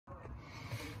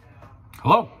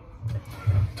Hello.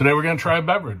 Today we're going to try a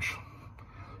beverage.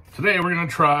 Today we're going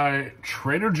to try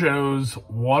Trader Joe's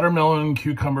Watermelon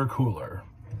Cucumber Cooler.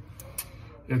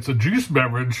 It's a juice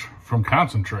beverage from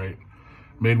concentrate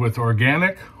made with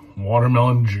organic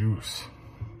watermelon juice.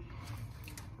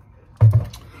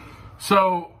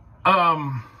 So,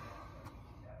 about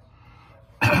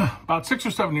 6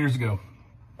 or 7 years ago,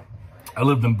 I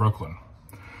lived in Brooklyn.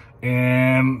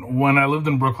 And when I lived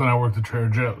in Brooklyn, I worked at Trader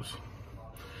Joe's.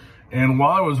 And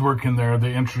while I was working there,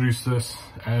 they introduced this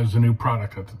as a new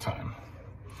product at the time.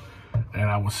 And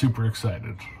I was super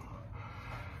excited.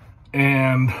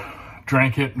 And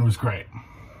drank it, and it was great.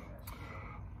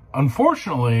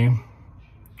 Unfortunately,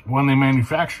 when they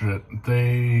manufactured it,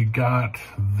 they got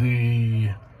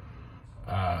the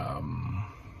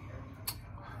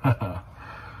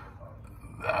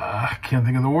I can't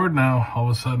think of the word now. All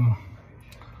of a sudden,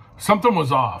 something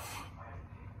was off.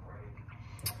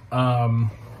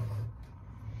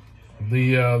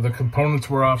 The components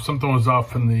were off. Something was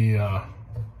off in the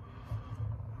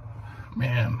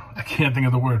man, I can't think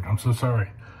of the word. I'm so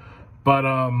sorry. But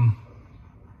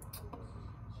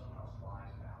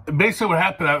basically what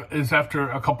happened is after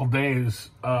a couple days,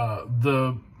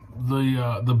 the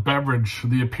beverage,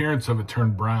 the appearance of it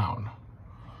turned brown.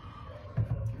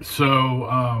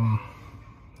 So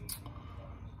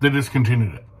they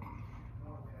discontinued it.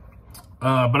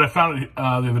 But I found it the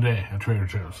other day at Trader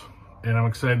Joe's, and I'm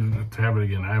excited to have it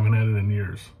again. I haven't had it in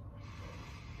years.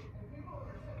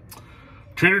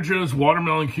 Trader Joe's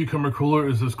Watermelon Cucumber Cooler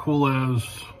is as cool as,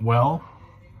 well,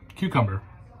 cucumber.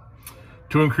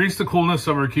 To increase the coolness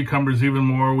of our cucumbers even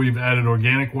more, we've added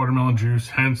organic watermelon juice,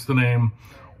 hence the name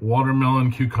Watermelon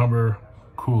Cucumber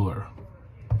Cooler.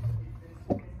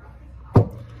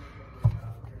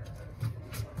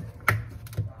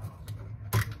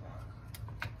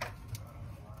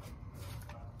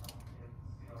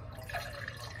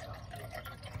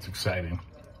 It's exciting.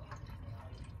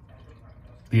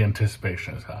 The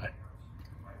anticipation is high.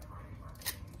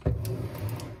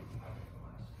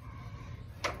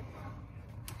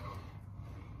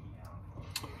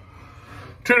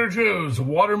 Trader Joe's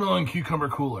Watermelon Cucumber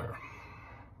Cooler.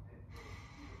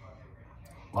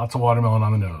 Lots of watermelon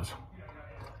on the nose.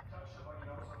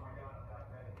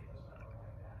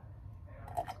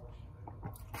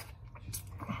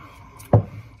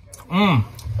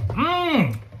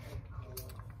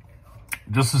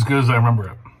 Just as good as I remember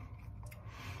it.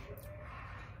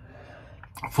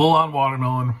 Full-on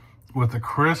watermelon with a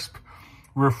crisp,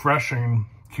 refreshing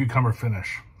cucumber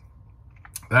finish.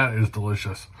 That is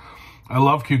delicious. I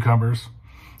love cucumbers.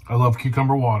 I love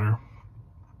cucumber water.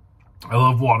 I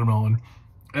love watermelon.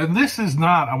 And this is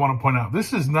not, I want to point out,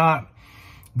 this is not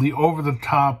the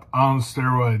over-the-top, on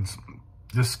steroids,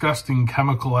 disgusting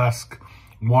chemical-esque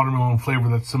watermelon flavor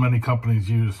that so many companies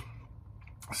use.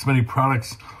 So many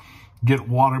products get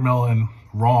watermelon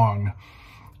wrong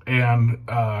and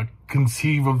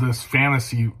conceive of this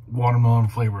fantasy watermelon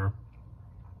flavor.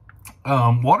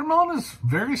 Watermelon is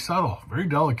very subtle, very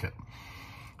delicate.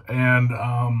 And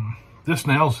this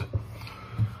nails it.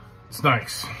 It's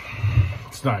nice.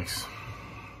 It's nice.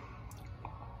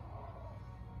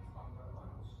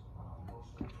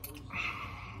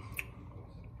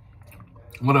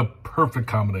 What a perfect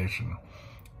combination.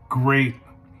 Great,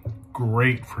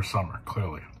 great for summer,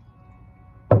 clearly.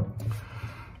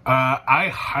 I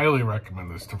highly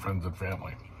recommend this to friends and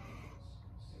family.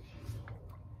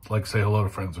 Like, say hello to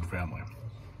friends and family.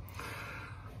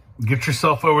 Get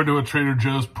yourself over to a Trader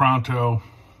Joe's pronto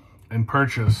and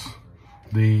purchase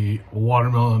the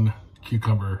Watermelon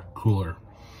Cucumber Cooler.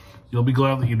 You'll be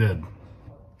glad that you did.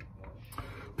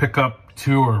 Pick up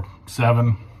 2 or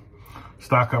 7.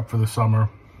 Stock up for the summer.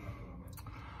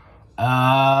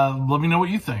 Let me know what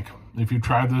you think. If you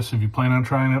tried this, if you plan on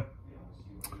trying it.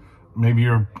 Maybe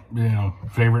your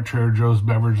favorite Trader Joe's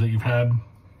beverage that you've had.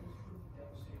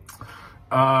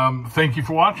 Thank you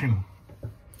for watching.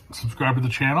 Subscribe to the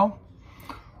channel.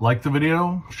 Like the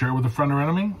video. Share it with a friend or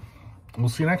enemy. We'll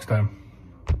see you next time.